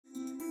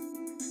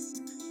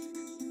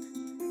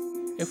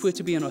if we're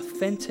to be an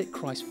authentic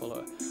Christ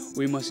follower,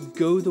 we must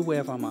go the way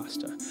of our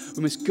Master.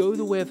 We must go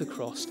the way of the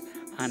cross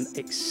and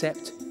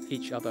accept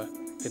each other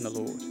in the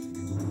Lord.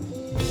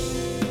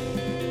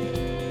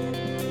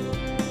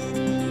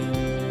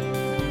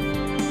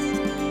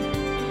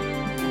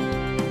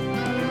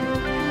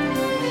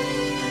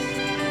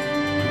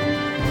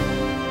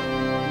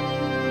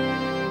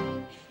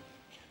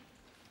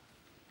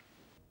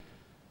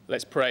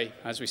 Let's pray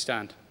as we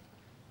stand.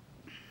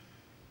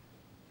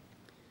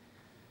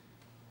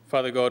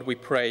 Father God, we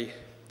pray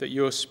that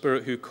your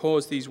Spirit, who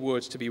caused these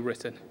words to be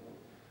written,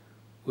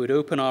 would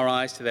open our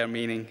eyes to their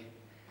meaning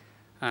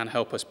and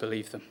help us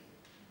believe them.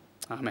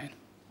 Amen.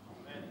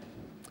 Amen.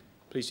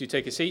 Please do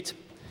take a seat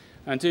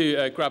and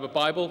do grab a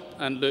Bible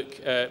and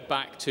look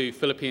back to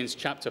Philippians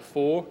chapter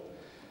 4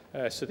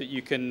 so that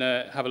you can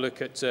have a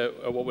look at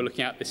what we're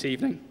looking at this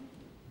evening.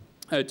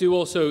 Do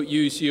also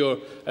use your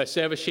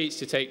service sheets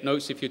to take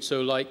notes if you'd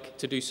so like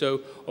to do so,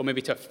 or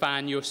maybe to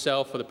fan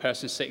yourself or the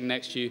person sitting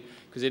next to you,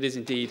 because it is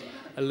indeed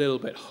a little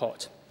bit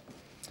hot.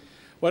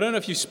 Well, I don't know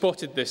if you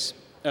spotted this,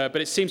 but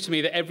it seems to me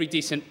that every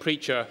decent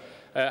preacher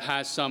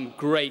has some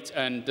great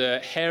and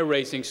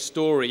hair-raising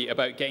story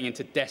about getting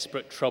into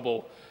desperate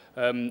trouble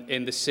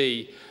in the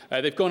sea.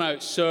 They've gone out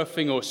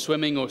surfing or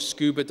swimming or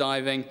scuba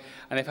diving,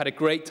 and they've had a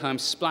great time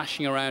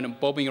splashing around and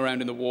bobbing around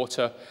in the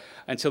water,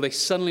 until they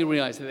suddenly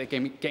realize that they're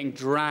getting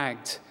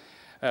dragged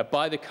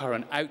by the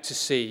current out to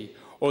sea,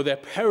 or they're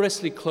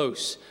perilously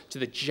close to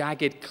the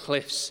jagged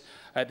cliffs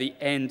at the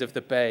end of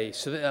the bay,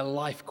 so that their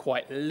life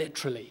quite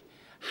literally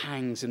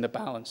hangs in the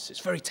balance.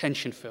 It's very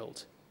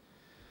tension-filled.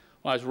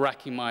 Well, I was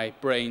racking my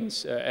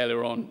brains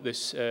earlier on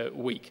this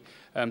week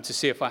to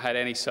see if I had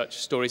any such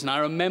stories, and I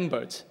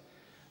remembered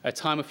a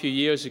time a few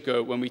years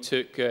ago when we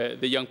took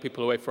the young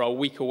people away for our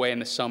week away in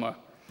the summer,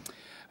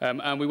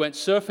 and we went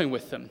surfing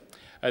with them.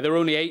 There were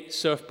only 8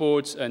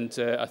 surfboards and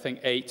I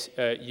think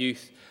 8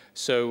 youth,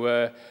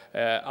 so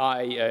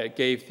I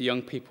gave the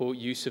young people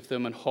use of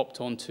them and hopped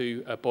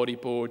onto a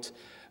bodyboard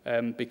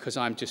because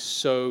I'm just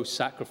so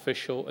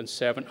sacrificial and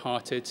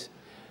servant-hearted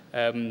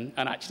and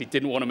actually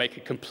didn't want to make a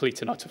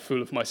complete and utter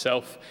fool of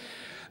myself.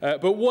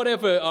 But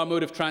whatever our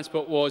mode of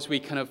transport was, we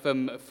kind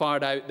of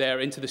fired out there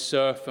into the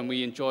surf, and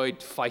we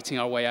enjoyed fighting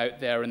our way out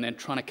there and then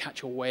trying to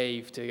catch a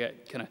wave to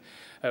get kind of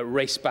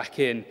race back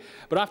in.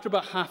 But after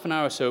about half an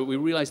hour or so, we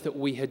realized that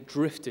we had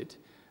drifted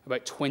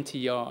about 20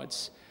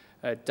 yards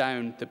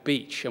down the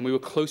beach, and we were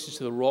closer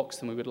to the rocks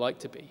than we would like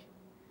to be.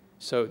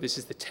 So this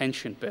is the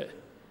tension bit.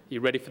 Are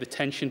you ready for the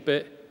tension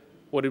bit?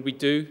 What did we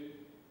do?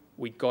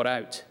 We got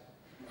out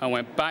and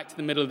went back to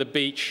the middle of the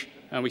beach,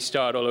 and we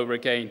started all over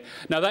again.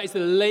 Now, that is the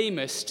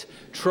lamest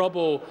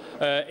trouble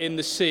in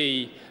the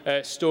sea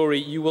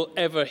story you will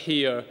ever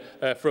hear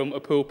from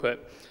a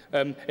pulpit.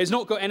 It's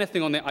not got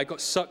anything on it, I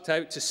got sucked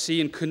out to sea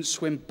and couldn't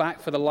swim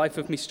back for the life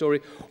of me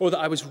story, or that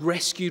I was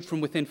rescued from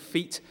within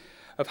feet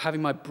of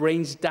having my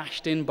brains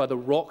dashed in by the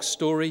rock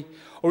story,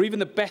 or even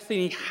the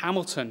Bethany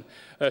Hamilton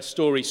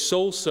story,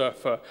 Soul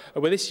Surfer,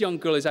 where this young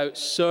girl is out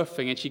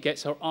surfing and she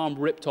gets her arm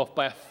ripped off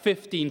by a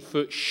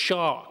 15-foot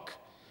shark,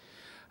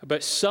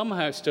 but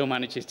somehow still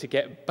manages to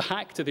get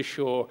back to the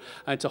shore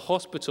and to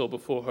hospital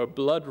before her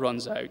blood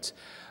runs out,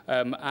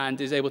 and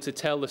is able to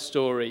tell the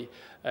story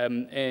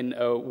in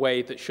a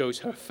way that shows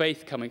her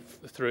faith coming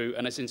through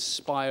and has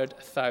inspired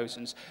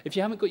thousands. If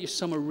you haven't got your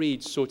summer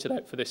reads sorted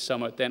out for this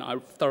summer, then I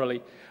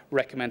thoroughly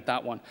recommend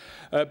that one.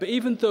 But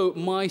even though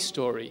my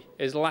story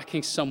is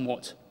lacking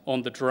somewhat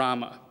on the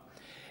drama,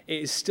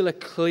 it is still a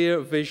clear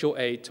visual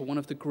aid to one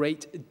of the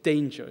great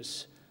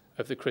dangers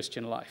of the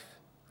Christian life.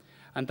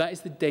 And that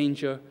is the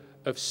danger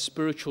of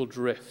spiritual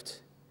drift.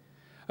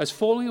 As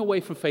falling away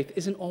from faith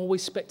isn't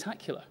always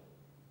spectacular.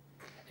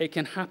 It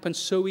can happen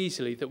so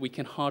easily that we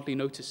can hardly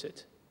notice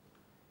it.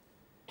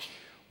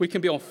 We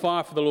can be on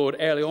fire for the Lord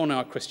early on in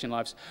our Christian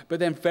lives, but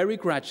then very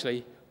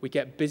gradually we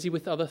get busy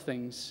with other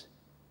things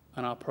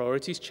and our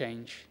priorities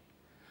change,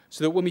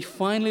 so that when we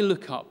finally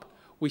look up,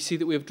 we see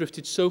that we have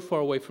drifted so far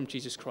away from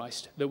Jesus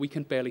Christ that we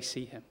can barely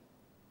see him.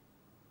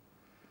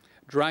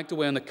 Dragged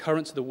away on the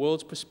currents of the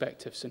world's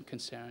perspectives and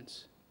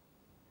concerns.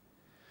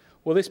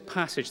 Well, this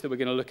passage that we're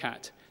going to look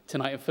at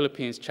tonight in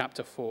Philippians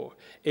chapter 4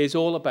 is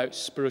all about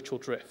spiritual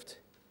drift.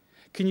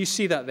 Can you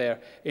see that there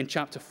in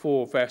chapter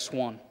 4, verse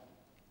 1?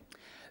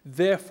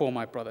 Therefore,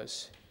 my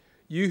brothers,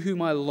 you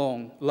whom I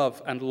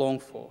love and long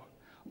for,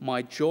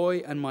 my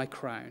joy and my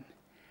crown,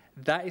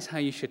 that is how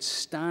you should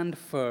stand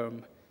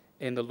firm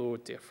in the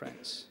Lord, dear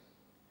friends.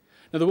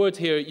 Now, the word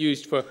here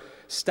used for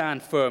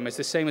stand firm is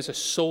the same as a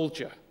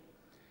soldier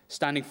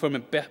standing firm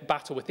in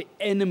battle with the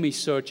enemy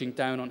surging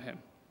down on him.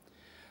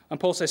 And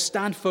Paul says,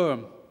 stand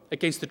firm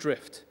against the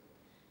drift.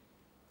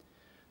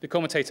 The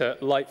commentator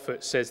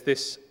Lightfoot says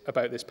this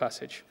about this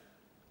passage.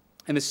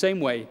 In the same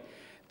way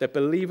that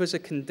believers are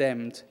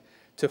condemned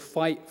to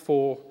fight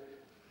for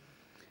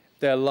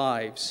their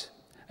lives,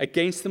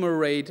 against them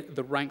arrayed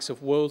the ranks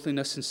of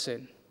worldliness and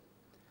sin.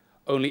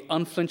 Only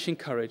unflinching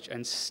courage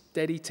and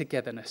steady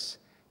togetherness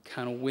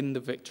can win the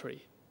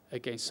victory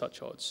against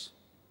such odds.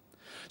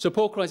 So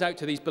Paul cries out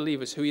to these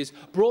believers who he has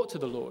brought to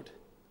the Lord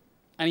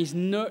and he's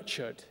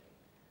nurtured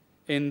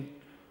in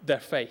their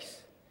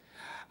faith.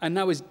 And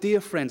now as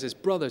dear friends, as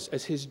brothers,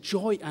 as his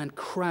joy and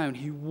crown,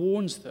 he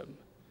warns them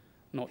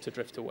not to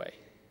drift away.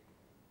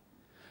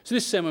 So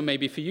this sermon may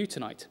be for you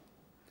tonight,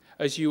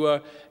 as you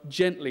are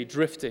gently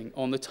drifting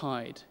on the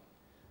tide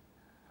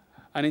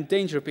and in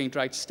danger of being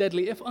dragged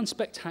steadily, if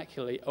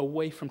unspectacularly,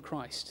 away from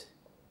Christ.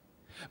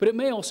 But it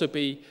may also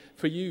be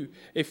for you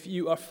if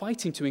you are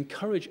fighting to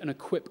encourage and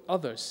equip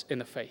others in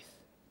the faith,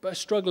 but are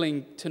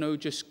struggling to know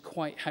just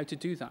quite how to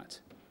do that.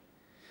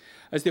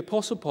 As the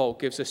Apostle Paul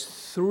gives us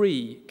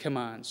 3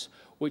 commands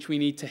which we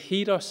need to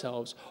heed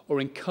ourselves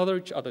or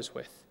encourage others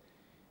with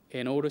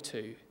in order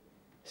to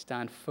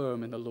stand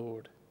firm in the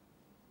Lord.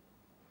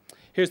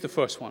 Here's the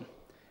first one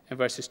in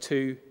verses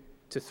 2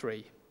 to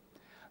 3.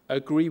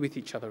 Agree with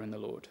each other in the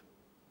Lord.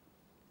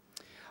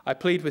 I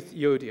plead with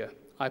Euodia,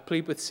 I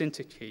plead with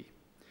Syntyche,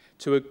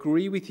 to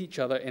agree with each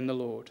other in the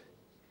Lord.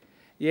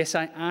 Yes,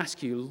 I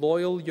ask you,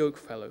 loyal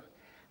yokefellow,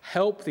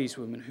 help these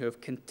women who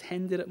have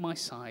contended at my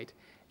side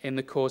in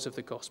the cause of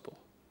the gospel,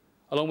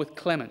 along with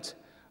Clement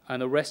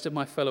and the rest of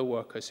my fellow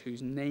workers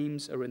whose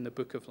names are in the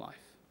book of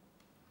life.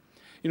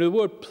 You know, the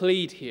word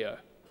plead here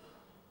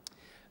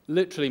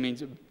literally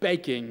means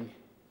begging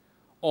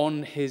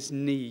on his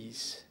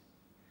knees.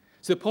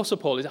 So the Apostle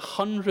Paul is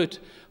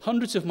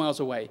hundreds of miles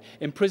away,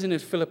 in prison in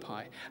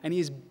Philippi, and he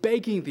is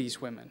begging these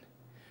women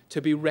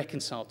to be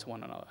reconciled to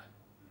one another.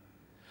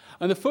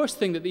 And the first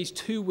thing that these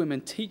 2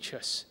 women teach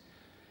us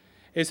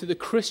is that the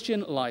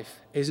Christian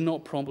life is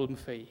not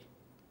problem-free.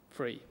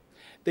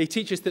 They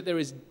teach us that there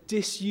is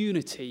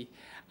disunity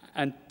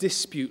and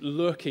dispute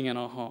lurking in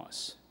our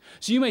hearts.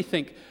 So you may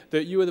think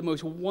that you are the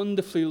most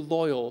wonderfully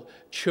loyal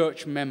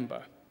church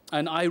member,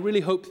 and I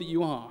really hope that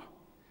you are.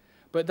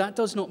 But that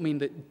does not mean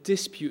that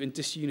dispute and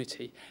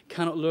disunity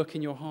cannot lurk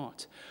in your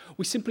heart.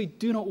 We simply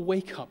do not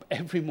wake up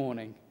every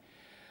morning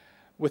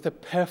with a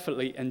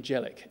perfectly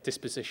angelic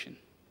disposition.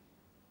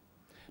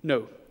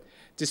 No,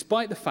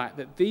 despite the fact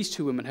that these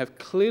 2 women have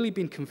clearly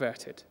been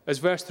converted, as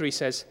verse 3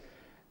 says,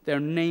 their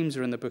names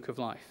are in the book of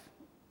life.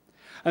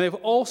 And they've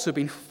also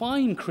been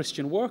fine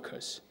Christian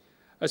workers.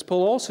 As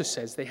Paul also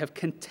says, they have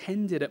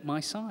contended at my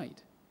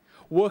side,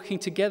 working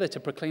together to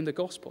proclaim the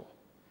gospel.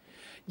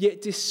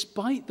 Yet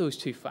despite those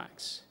 2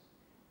 facts,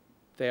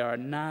 they are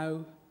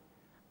now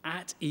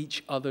at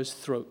each other's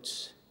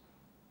throats.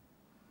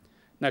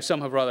 Now,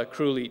 some have rather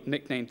cruelly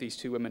nicknamed these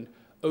 2 women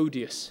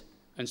odious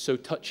and so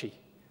touchy.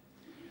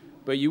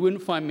 But you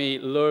wouldn't find me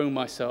luring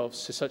myself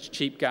to such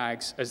cheap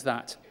gags as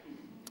that,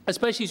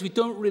 especially as we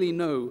don't really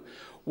know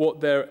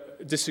what their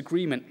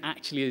disagreement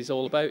actually is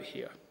all about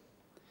here.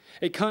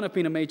 It can't have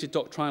been a major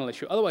doctrinal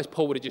issue. Otherwise,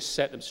 Paul would have just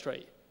set them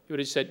straight. He would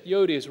have said,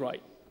 Euodia is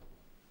right.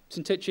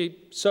 Syntyche,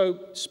 so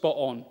spot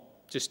on.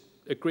 Just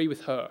agree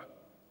with her.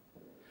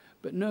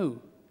 But no,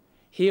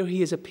 here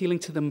he is appealing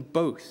to them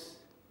both.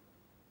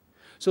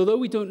 So although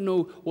we don't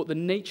know what the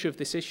nature of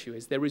this issue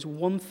is, there is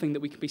one thing that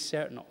we can be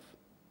certain of.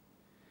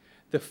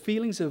 The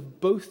feelings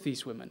of both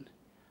these women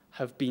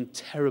have been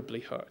terribly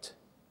hurt.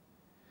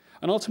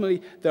 And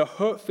ultimately, their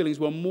hurt feelings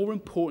were more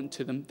important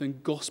to them than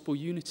gospel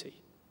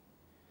unity.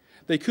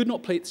 They could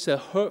not place their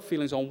hurt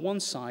feelings on one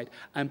side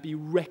and be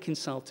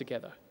reconciled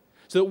together,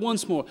 so that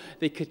once more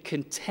they could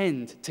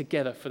contend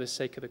together for the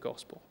sake of the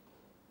gospel.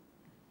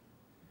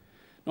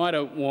 Now, I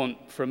don't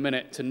want for a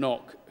minute to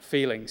knock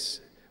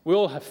feelings. We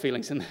all have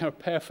feelings, and they're a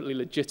perfectly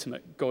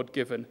legitimate,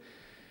 God-given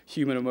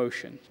human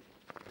emotion.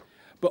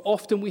 But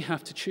often we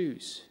have to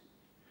choose.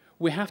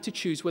 We have to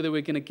choose whether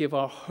we're going to give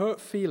our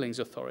hurt feelings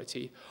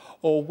authority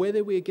or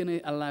whether we're going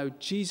to allow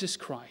Jesus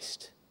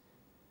Christ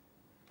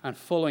and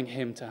following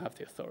him to have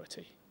the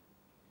authority.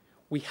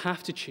 We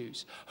have to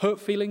choose hurt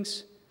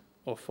feelings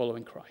or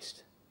following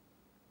Christ.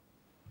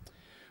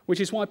 Which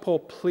is why Paul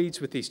pleads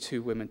with these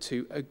 2 women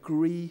to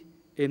agree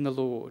in the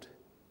Lord.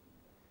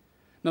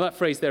 Now that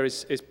phrase there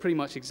is pretty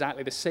much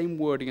exactly the same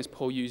wording as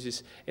Paul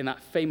uses in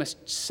that famous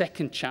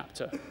 2nd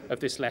chapter of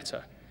this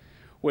letter,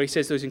 where he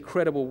says those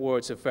incredible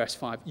words of verse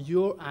 5,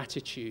 your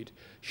attitude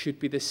should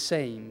be the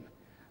same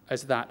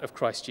as that of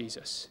Christ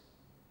Jesus.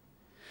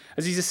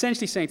 As he's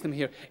essentially saying to them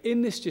here,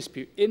 in this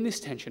dispute, in this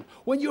tension,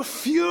 when you're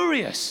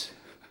furious,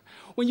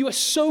 when you are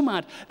so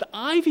mad that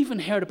I've even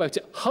heard about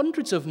it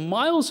hundreds of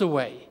miles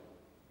away,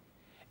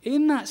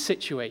 in that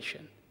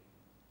situation,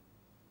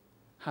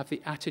 have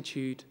the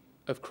attitude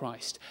of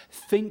Christ.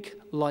 Think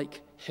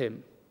like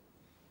him.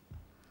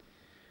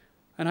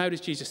 And how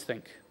does Jesus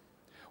think?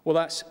 Well,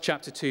 that's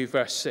chapter 2,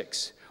 verse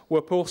 6,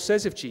 where Paul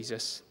says of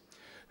Jesus,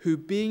 who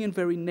being in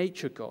very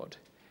nature God,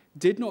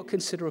 did not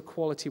consider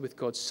equality with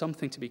God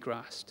something to be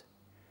grasped,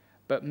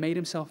 but made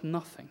himself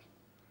nothing,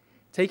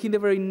 taking the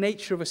very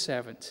nature of a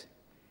servant,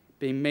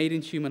 being made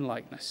in human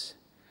likeness,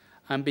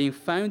 and being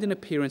found in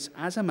appearance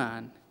as a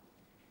man,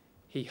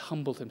 he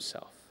humbled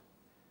himself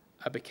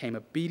and became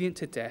obedient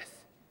to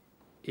death,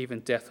 even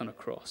death on a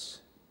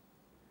cross.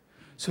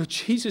 So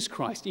Jesus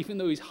Christ, even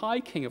though he's high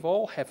king of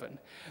all heaven,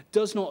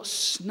 does not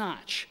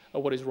snatch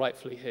at what is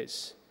rightfully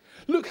his.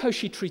 Look how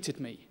she treated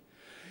me.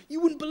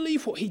 You wouldn't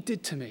believe what he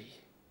did to me.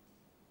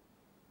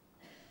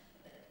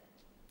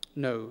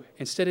 No.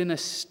 Instead, in a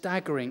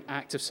staggering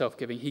act of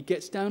self-giving, he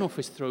gets down off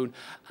his throne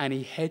and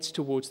he heads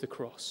towards the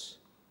cross.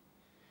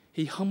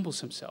 He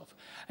humbles himself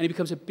and he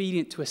becomes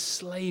obedient to a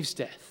slave's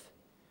death,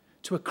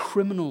 to a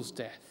criminal's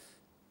death.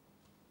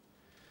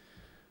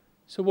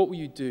 So what will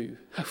you do?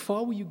 How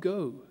far will you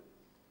go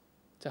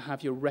to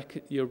have your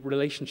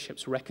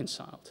relationships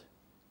reconciled?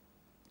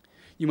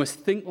 You must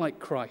think like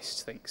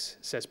Christ thinks,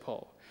 says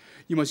Paul.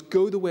 You must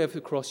go the way of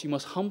the cross. You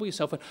must humble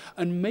yourself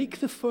and make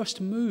the first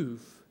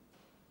move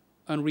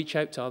and reach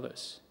out to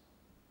others.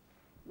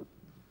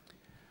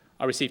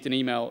 I received an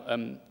email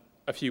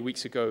a few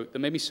weeks ago that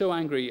made me so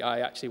angry I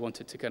actually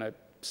wanted to kind of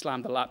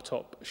slam the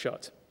laptop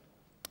shut.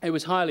 It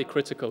was highly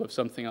critical of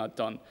something I'd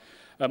done,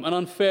 and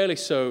unfairly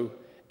so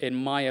in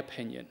my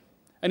opinion.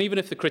 And even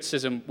if the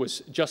criticism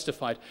was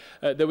justified,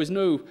 there was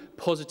no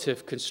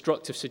positive,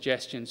 constructive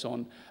suggestions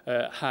on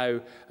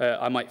how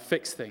I might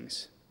fix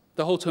things.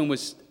 The whole tone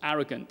was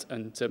arrogant,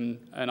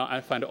 and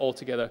I found it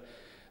altogether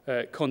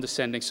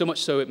condescending, so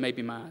much so it made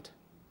me mad.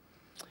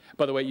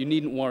 By the way, you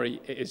needn't worry,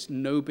 it is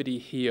nobody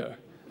here.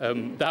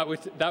 That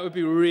would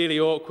be really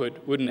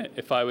awkward, wouldn't it,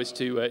 if I was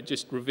to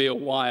just reveal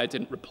why I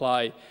didn't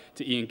reply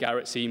to Ian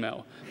Garrett's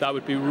email. That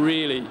would be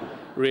really,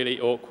 really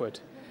awkward.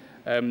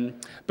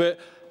 But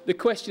the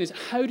question is,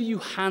 how do you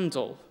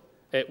handle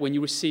it when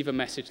you receive a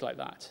message like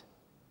that?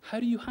 How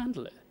do you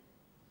handle it?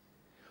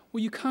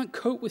 Well, you can't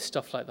cope with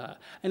stuff like that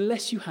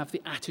unless you have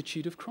the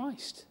attitude of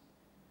Christ.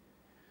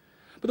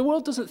 But the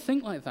world doesn't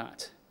think like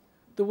that.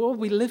 The world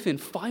we live in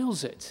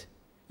files it.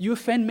 You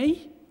offend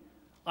me?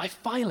 I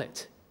file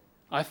it.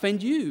 I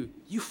offend you?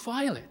 You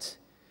file it.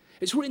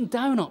 It's written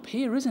down up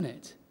here, isn't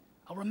it?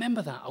 I'll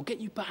remember that. I'll get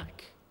you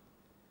back.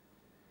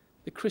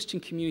 The Christian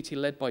community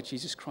led by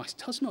Jesus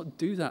Christ does not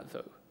do that,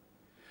 though.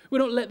 We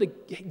don't let the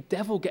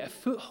devil get a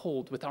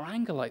foothold with our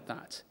anger like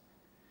that.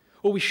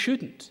 Or we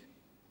shouldn't.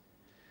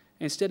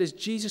 Instead, as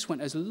Jesus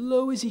went as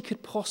low as he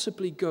could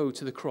possibly go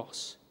to the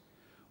cross,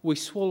 we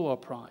swallow our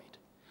pride,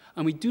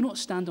 and we do not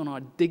stand on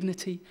our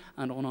dignity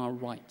and on our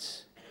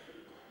rights.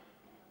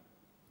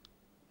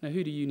 Now,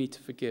 who do you need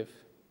to forgive?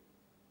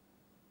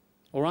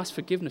 Or ask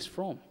forgiveness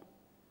from?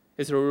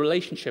 Is there a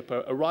relationship,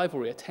 a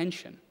rivalry, a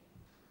tension?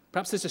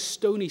 Perhaps there's a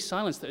stony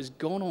silence that has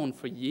gone on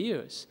for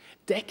years,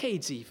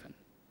 decades even.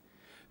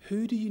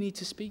 Who do you need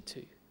to speak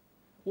to?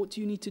 What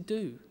do you need to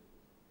do?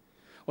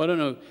 Well, I don't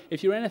know.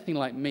 If you're anything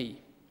like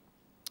me,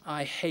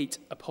 I hate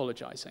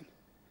apologizing.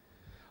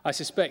 I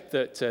suspect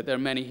that there are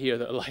many here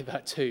that are like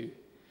that too.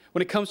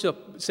 When it comes to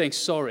saying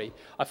sorry,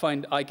 I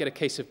find I get a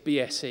case of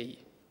BSE.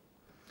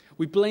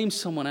 We blame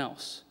someone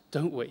else,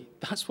 don't we?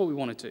 That's what we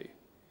want to do.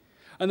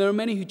 And there are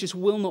many who just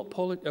will not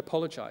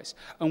apologize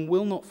and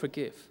will not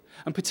forgive.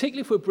 And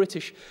particularly if we're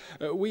British,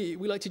 we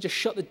like to just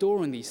shut the door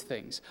on these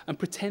things and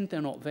pretend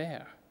they're not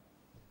there.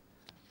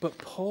 But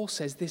Paul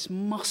says this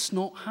must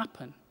not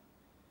happen.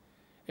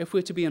 If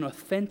we're to be an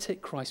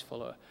authentic Christ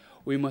follower,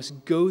 we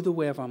must go the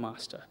way of our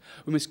Master.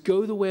 We must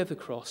go the way of the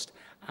cross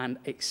and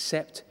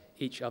accept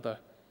each other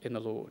in the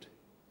Lord.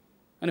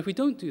 And if we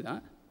don't do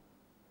that,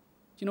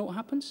 do you know what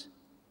happens?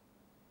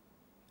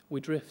 We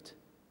drift.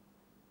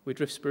 We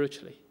drift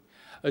spiritually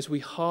as we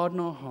harden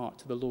our heart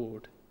to the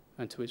Lord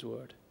and to his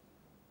word.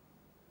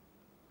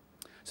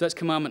 So that's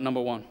commandment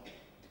number 1.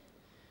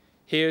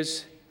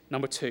 Here's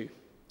number 2.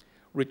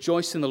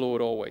 Rejoice in the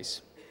Lord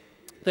always.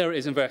 There it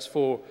is in verse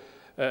 4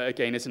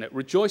 again, isn't it?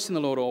 Rejoice in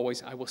the Lord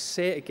always. I will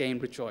say it again,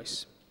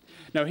 rejoice.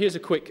 Now, here's a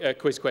quick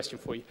quiz question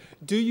for you.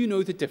 Do you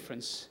know the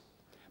difference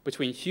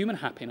between human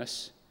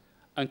happiness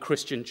and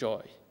Christian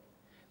joy?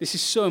 This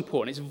is so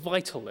important. It's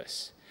vital,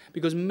 this,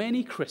 because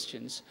many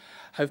Christians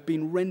have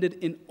been rendered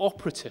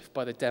inoperative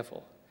by the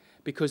devil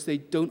because they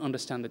don't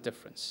understand the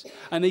difference.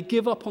 And they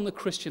give up on the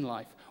Christian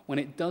life when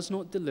it does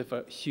not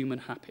deliver human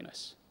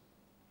happiness.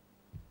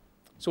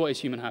 So what is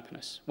human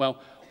happiness?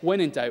 Well, when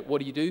in doubt,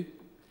 what do?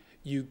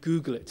 You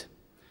Google it.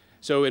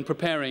 So in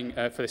preparing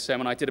for this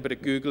sermon, I did a bit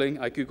of Googling.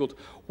 I Googled,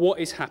 what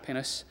is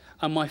happiness?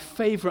 And my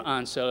favorite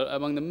answer,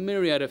 among the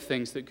myriad of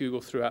things that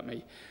Google threw at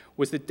me,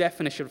 was the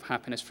definition of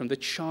happiness from the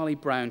Charlie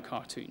Brown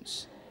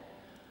cartoons.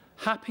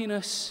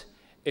 Happiness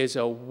is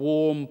a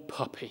warm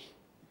puppy.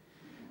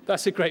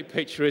 That's a great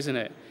picture, isn't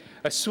it?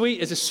 A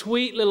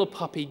sweet little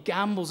puppy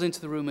gambols into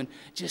the room and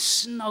just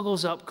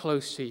snuggles up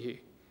close to you.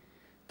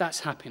 That's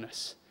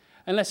happiness.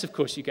 Unless, of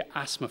course, you get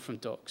asthma from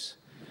dogs.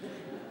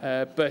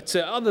 But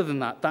other than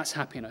that, that's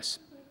happiness.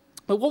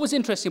 But what was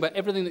interesting about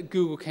everything that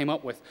Google came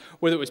up with,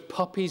 whether it was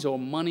puppies or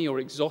money or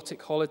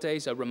exotic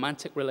holidays, a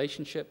romantic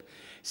relationship,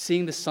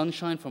 seeing the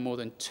sunshine for more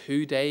than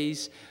 2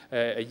 days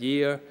a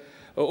year,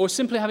 or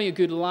simply having a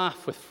good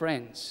laugh with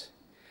friends,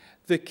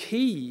 the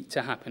key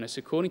to happiness,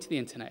 according to the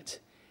internet,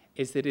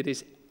 is that it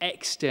is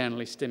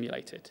externally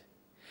stimulated.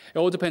 It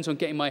all depends on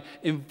getting my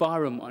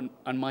environment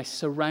and my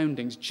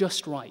surroundings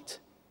just right.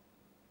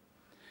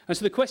 And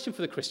so the question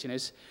for the Christian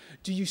is,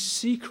 do you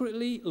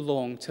secretly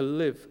long to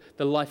live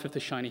the life of the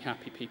shiny,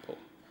 happy people?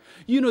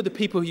 You know, the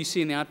people who you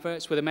see in the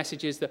adverts where the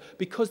message is that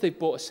because they've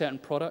bought a certain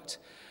product,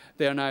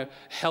 They are now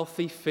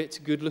healthy,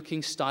 fit,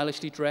 good-looking,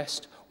 stylishly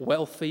dressed,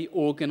 wealthy,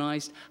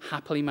 organized,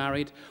 happily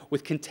married,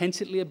 with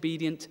contentedly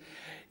obedient,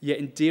 yet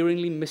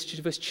endearingly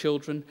mischievous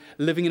children,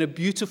 living in a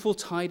beautiful,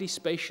 tidy,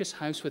 spacious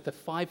house with a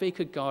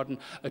 5-acre garden,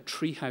 a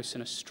tree house,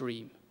 and a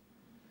stream.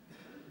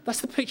 That's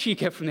the picture you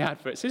get from the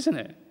adverts, isn't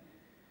it?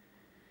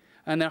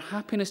 And their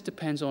happiness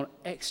depends on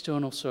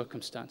external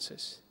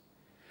circumstances.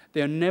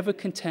 They are never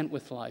content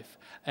with life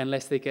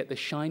unless they get the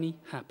shiny,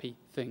 happy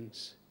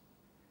things.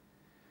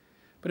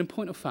 But in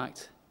point of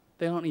fact,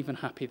 they aren't even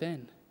happy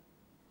then.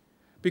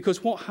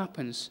 Because what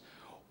happens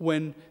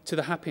to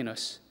the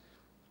happiness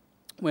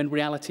when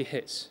reality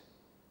hits?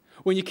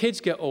 When your kids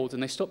get old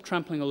and they stop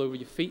trampling all over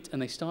your feet and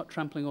they start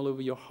trampling all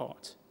over your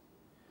heart.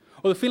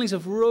 Or the feelings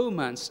of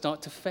romance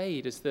start to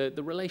fade as the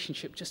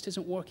relationship just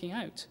isn't working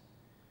out.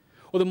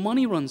 Or the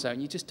money runs out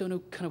and you just don't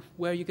know kind of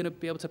where you're going to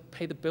be able to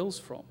pay the bills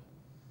from.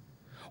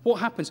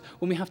 What happens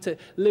when we have to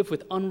live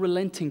with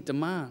unrelenting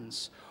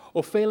demands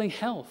or failing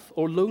health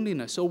or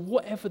loneliness or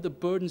whatever the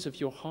burdens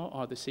of your heart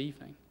are this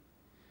evening?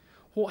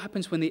 What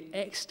happens when the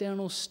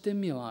external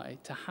stimuli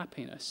to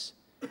happiness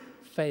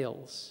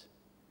fails?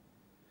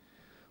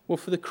 Well,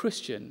 for the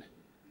Christian,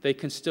 they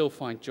can still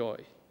find joy.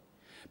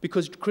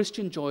 Because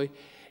Christian joy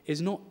is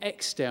not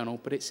external,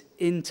 but it's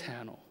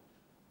internal.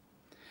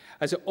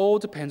 As it all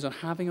depends on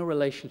having a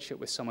relationship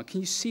with someone.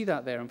 Can you see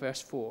that there in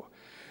verse 4?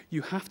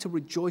 You have to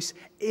rejoice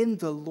in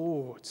the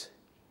Lord.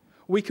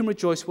 We can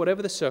rejoice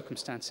whatever the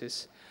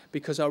circumstances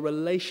because our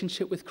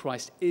relationship with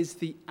Christ is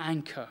the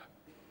anchor.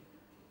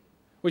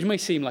 Which may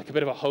seem like a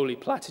bit of a holy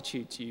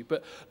platitude to you,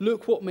 but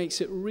look what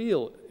makes it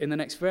real in the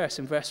next verse,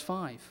 in verse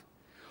 5.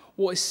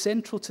 What is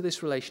central to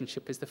this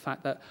relationship is the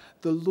fact that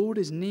the Lord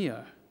is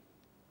near.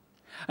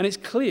 And it's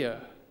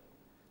clear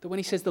that when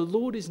he says the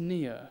Lord is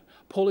near,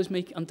 Paul is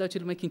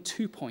undoubtedly making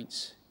 2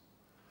 points.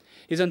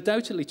 He's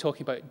undoubtedly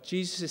talking about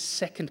Jesus'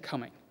 second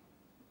coming.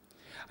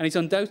 And he's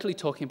undoubtedly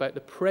talking about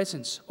the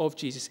presence of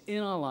Jesus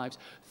in our lives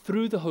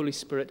through the Holy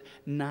Spirit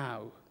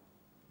now.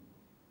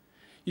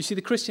 You see,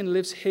 the Christian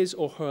lives his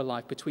or her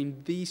life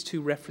between these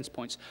 2 reference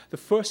points. The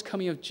first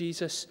coming of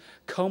Jesus,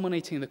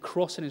 culminating in the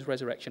cross and his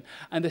resurrection.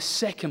 And the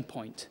second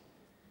point,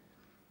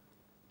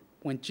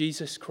 when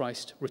Jesus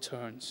Christ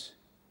returns.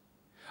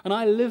 And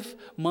I live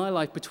my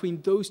life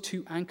between those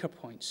 2 anchor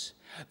points.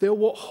 They're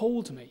what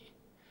hold me.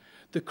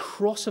 The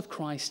cross of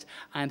Christ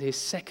and his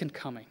second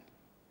coming.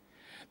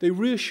 They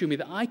reassure me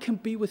that I can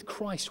be with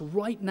Christ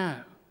right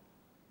now,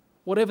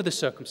 whatever the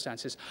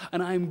circumstances,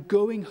 and I am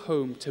going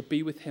home to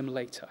be with him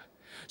later.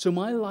 So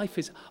my life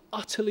is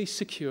utterly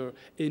secure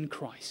in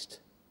Christ.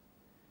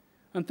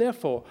 And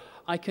therefore,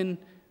 I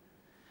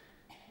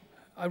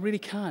really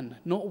can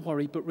not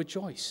worry but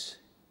rejoice.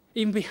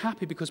 Even be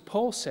happy because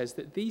Paul says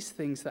that these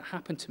things that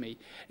happen to me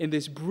in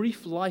this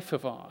brief life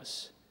of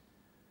ours,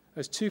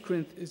 as 2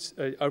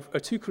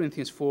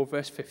 Corinthians 4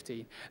 verse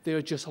 15, they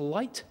are just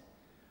light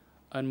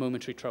and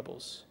momentary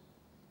troubles.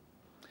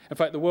 In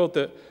fact, the word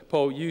that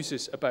Paul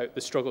uses about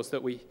the struggles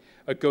that we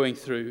are going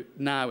through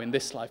now in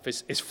this life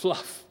is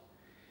fluff.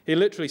 He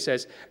literally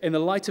says, in the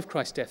light of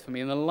Christ's death for me,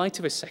 in the light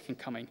of his second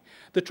coming,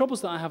 the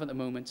troubles that I have at the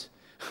moment,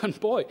 and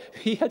boy,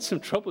 he had some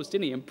troubles,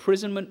 didn't he?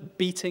 Imprisonment,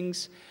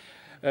 beatings,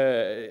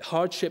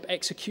 hardship,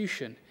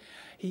 execution.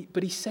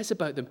 But he says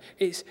about them,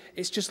 it's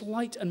just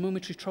light and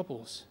momentary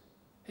troubles.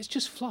 It's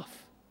just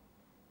fluff.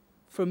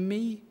 For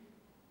me,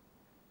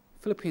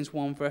 Philippians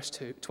 1 verse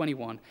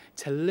 21,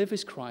 to live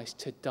is Christ,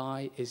 to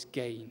die is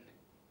gain.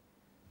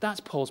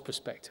 That's Paul's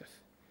perspective.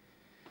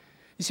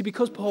 You see,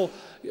 because Paul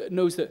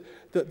knows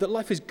that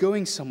life is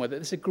going somewhere, that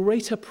there's a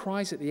greater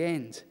prize at the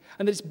end,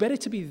 and that it's better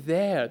to be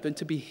there than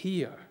to be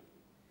here,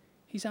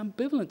 he's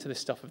ambivalent to the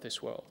stuff of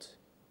this world.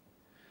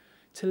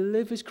 To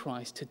live is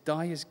Christ, to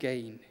die is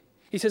gain.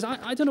 He says,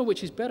 I don't know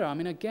which is better. I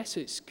mean, I guess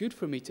it's good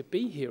for me to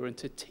be here and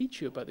to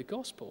teach you about the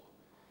gospel,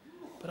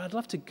 but I'd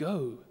love to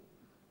go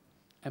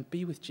and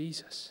be with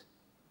Jesus.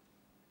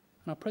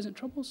 And our present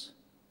troubles?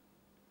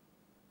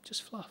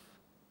 Just fluff.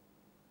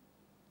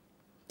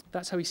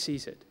 That's how he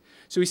sees it.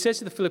 So he says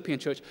to the Philippian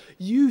church,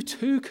 you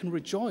too can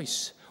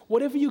rejoice,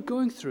 whatever you're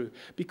going through,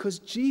 because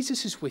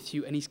Jesus is with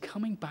you and he's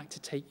coming back to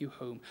take you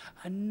home.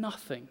 And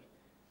nothing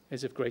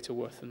is of greater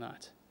worth than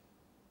that.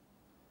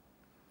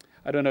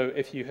 I don't know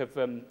if you have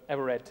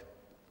ever read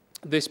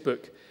this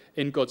book,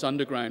 In God's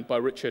Underground, by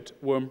Richard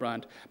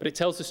Wurmbrand, but it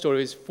tells the story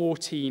of his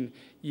 14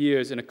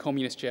 years in a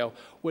communist jail,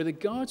 where the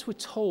guards were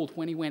told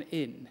when he went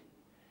in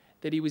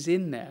that he was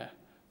in there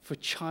for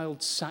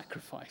child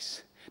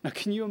sacrifice. Now,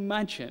 can you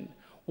imagine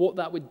what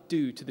that would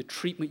do to the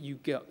treatment you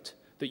got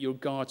that your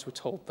guards were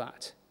told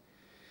that?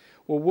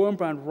 Well,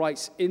 Wurmbrand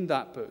writes in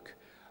that book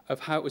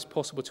of how it was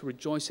possible to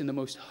rejoice in the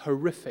most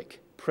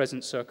horrific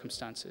present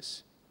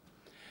circumstances.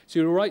 So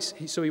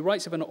he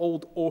writes of an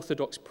old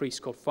Orthodox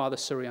priest called Father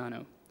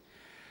Soriano,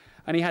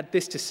 and he had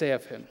this to say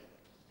of him.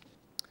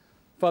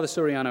 Father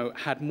Soriano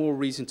had more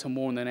reason to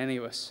mourn than any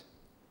of us.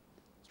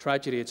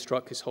 Tragedy had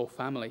struck his whole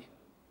family.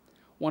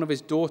 One of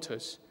his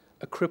daughters,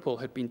 a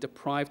cripple, had been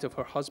deprived of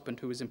her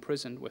husband who was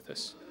imprisoned with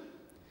us.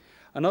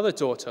 Another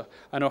daughter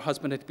and her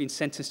husband had been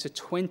sentenced to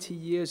 20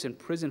 years in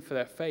prison for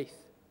their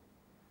faith.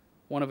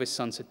 One of his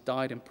sons had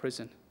died in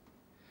prison.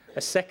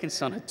 A second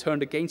son had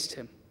turned against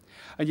him.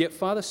 And yet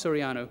Father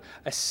Soriano,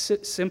 a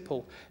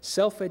simple,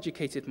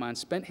 self-educated man,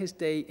 spent his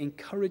day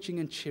encouraging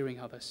and cheering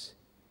others.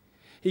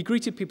 He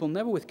greeted people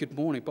never with good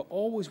morning, but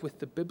always with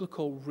the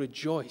biblical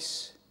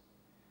rejoice.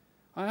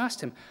 I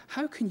asked him,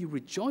 how can you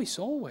rejoice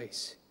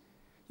always?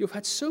 You've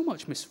had so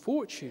much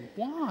misfortune.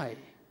 Why?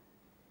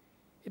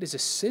 It is a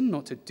sin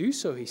not to do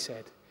so, he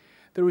said.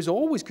 There is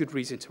always good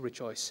reason to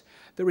rejoice.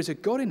 There is a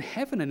God in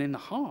heaven and in the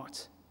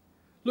heart.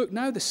 Look,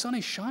 now the sun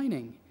is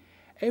shining.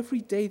 Every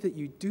day that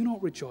you do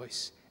not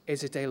rejoice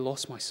is a day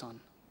lost, my son.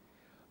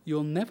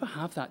 You'll never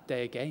have that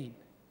day again.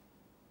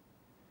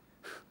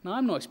 Now,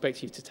 I'm not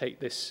expecting you to take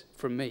this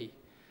from me.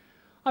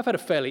 I've had a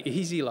fairly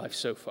easy life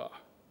so far.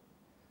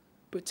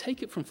 But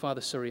take it from Father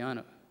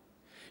Soriano.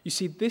 You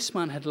see, this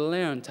man had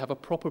learned to have a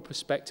proper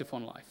perspective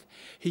on life.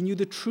 He knew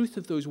the truth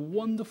of those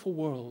wonderful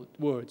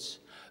words,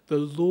 the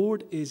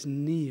Lord is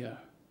near.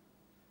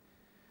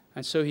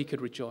 And so he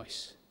could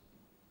rejoice,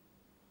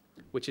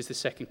 which is the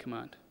second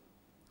command.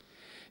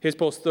 Here's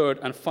Paul's third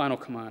and final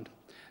command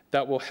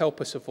that will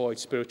help us avoid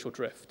spiritual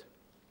drift.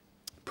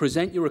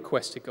 Present your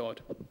request to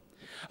God.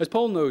 As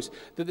Paul knows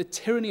that the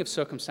tyranny of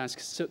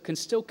circumstance can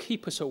still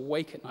keep us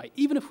awake at night,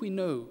 even if we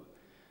know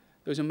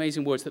those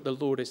amazing words that the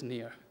Lord is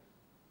near.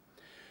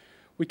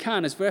 We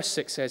can, as verse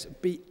 6 says,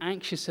 be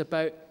anxious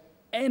about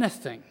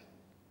anything.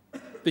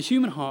 The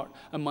human heart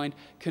and mind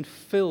can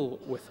fill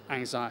with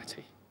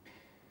anxiety.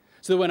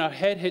 So that when our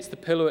head hits the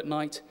pillow at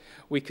night,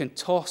 we can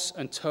toss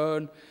and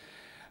turn,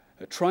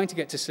 trying to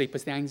get to sleep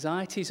as the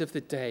anxieties of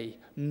the day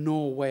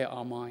gnaw away at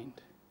our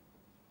mind.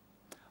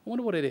 I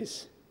wonder what it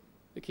is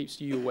that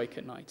keeps you awake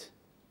at night.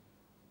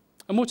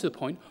 And more to the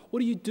point, what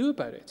do you do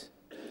about it?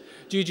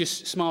 Do you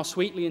just smile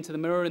sweetly into the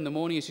mirror in the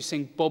morning as you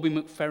sing Bobby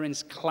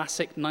McFerrin's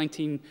classic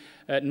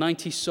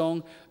 1990s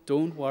song,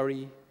 Don't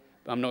Worry?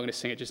 I'm not going to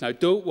sing it just now.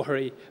 Don't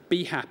worry,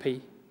 be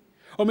happy.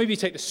 Or maybe you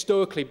take the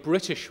stoically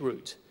British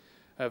route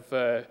of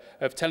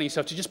telling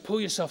yourself to just pull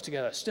yourself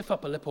together, stiff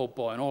up a lip, old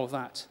boy, and all of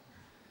that.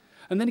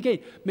 And then again,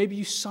 maybe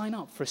you sign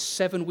up for a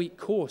 7-week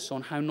course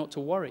on how not to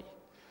worry,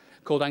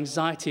 called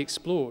Anxiety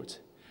Explored.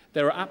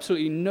 There are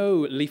absolutely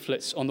no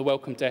leaflets on the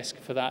welcome desk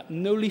for that,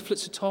 no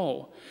leaflets at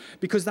all,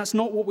 because that's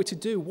not what we're to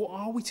do. What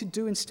are we to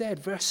do instead?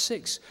 Verse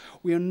 6,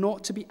 we are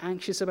not to be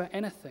anxious about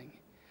anything,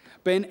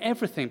 but in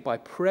everything, by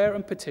prayer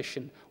and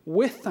petition,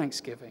 with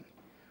thanksgiving,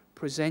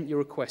 present your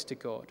request to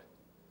God.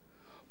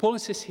 Paul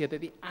insists here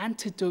that the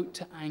antidote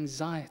to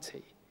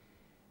anxiety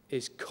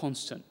is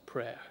constant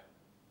prayer.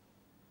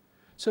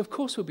 So of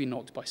course we'll be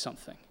knocked by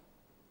something.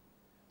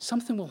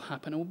 Something will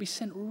happen and we'll be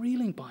sent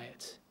reeling by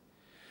it.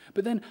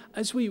 But then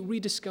as we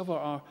rediscover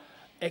our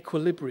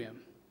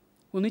equilibrium,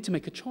 we'll need to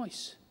make a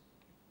choice.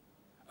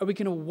 Are we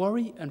going to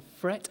worry and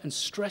fret and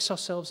stress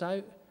ourselves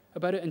out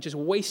about it and just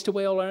waste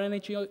away all our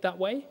energy out that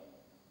way?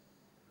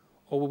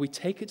 Or will we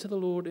take it to the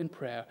Lord in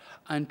prayer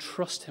and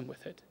trust him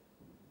with it?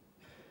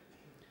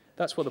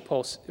 That's what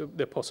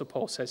the Apostle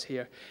Paul says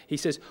here. He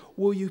says,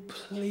 will you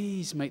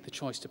please make the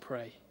choice to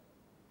pray?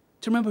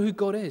 To remember who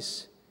God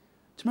is.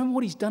 To remember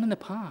what he's done in the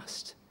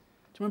past.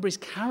 To remember his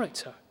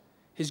character,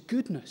 his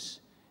goodness,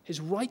 his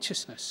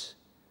righteousness.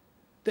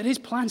 That his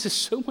plans are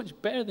so much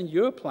better than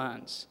your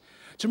plans.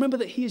 To remember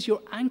that he is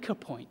your anchor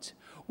point,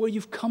 where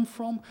you've come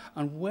from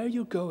and where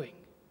you're going.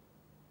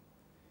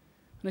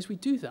 And as we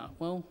do that,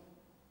 well,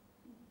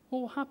 what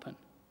will happen?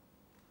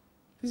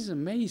 This is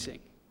amazing.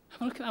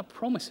 Have a look at that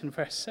promise in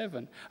verse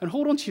 7. And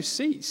hold on to your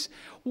seats.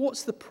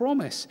 What's the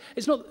promise?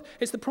 It's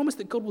the promise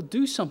that God will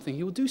do something.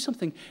 He will do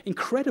something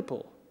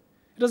incredible.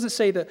 It doesn't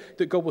say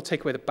that God will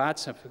take away the bad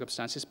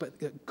circumstances, but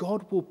that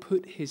God will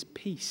put his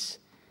peace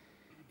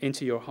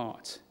into your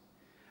heart.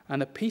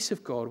 And the peace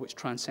of God, which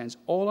transcends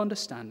all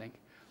understanding,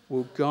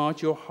 will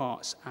guard your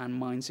hearts and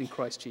minds in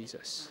Christ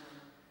Jesus.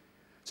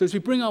 So as we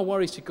bring our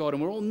worries to God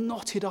and we're all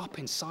knotted up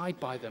inside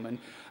by them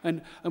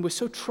and we're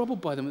so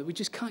troubled by them that we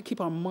just can't keep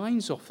our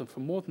minds off them for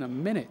more than a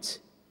minute,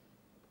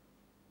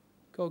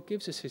 God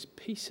gives us his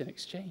peace in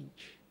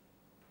exchange.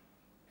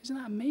 Isn't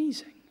that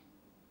amazing?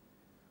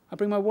 I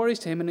bring my worries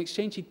to him, and in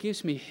exchange he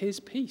gives me his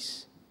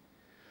peace.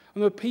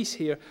 And the peace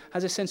here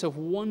has a sense of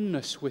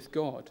oneness with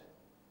God,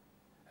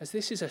 as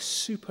this is a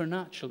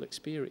supernatural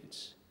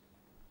experience.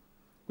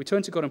 We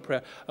turn to God in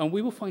prayer, and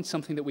we will find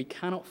something that we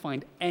cannot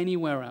find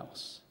anywhere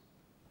else.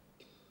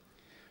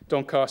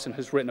 Don Carson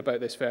has written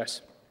about this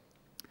verse.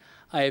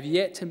 I have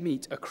yet to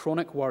meet a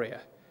chronic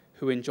worrier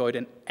who enjoyed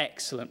an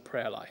excellent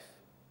prayer life.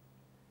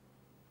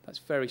 That's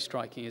very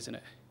striking, isn't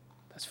it?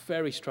 That's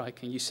very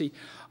striking. You see,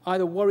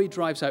 either worry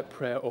drives out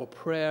prayer or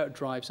prayer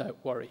drives out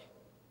worry.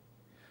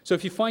 So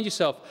if you find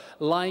yourself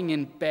lying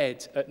in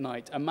bed at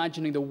night,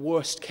 imagining the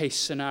worst case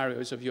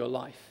scenarios of your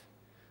life,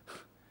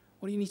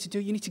 what do you need to do?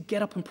 You need to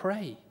get up and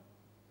pray.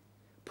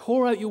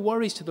 Pour out your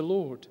worries to the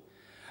Lord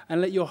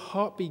and let your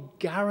heart be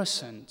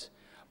garrisoned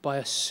by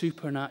a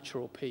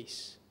supernatural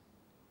peace.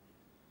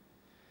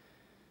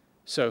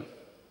 So,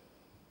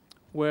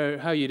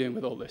 how are you doing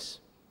with all this?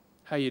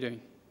 How are you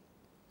doing?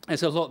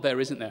 There's a lot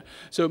there, isn't there?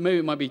 So maybe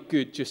it might be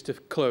good just to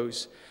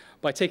close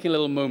by taking a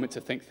little moment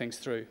to think things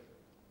through.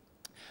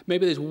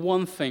 Maybe there's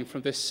one thing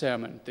from this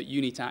sermon that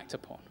you need to act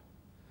upon.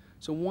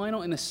 So why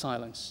not in the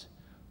silence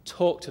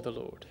talk to the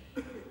Lord?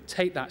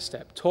 Take that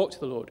step, talk to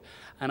the Lord,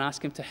 and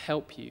ask him to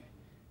help you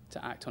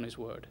to act on his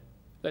word.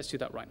 Let's do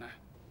that right now.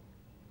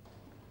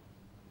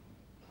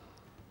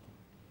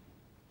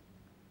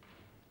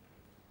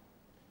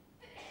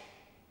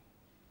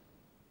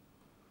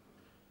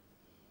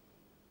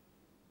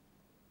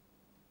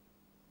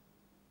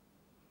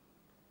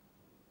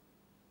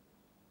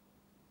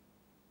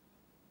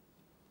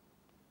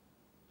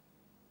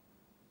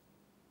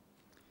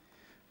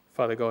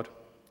 Father God,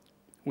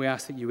 we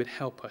ask that you would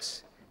help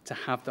us to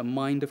have the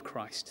mind of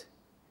Christ.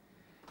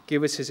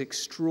 Give us his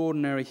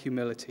extraordinary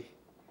humility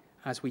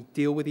as we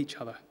deal with each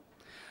other.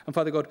 And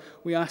Father God,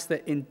 we ask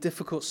that in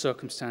difficult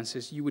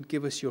circumstances, you would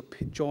give us your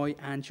joy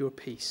and your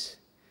peace.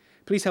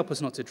 Please help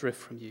us not to drift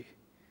from you,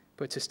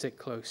 but to stick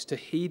close, to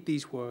heed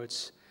these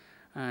words,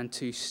 and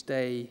to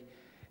stay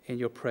in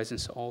your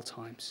presence at all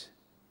times.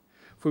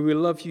 For we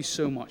love you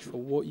so much for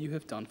what you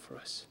have done for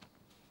us.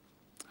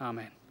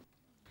 Amen.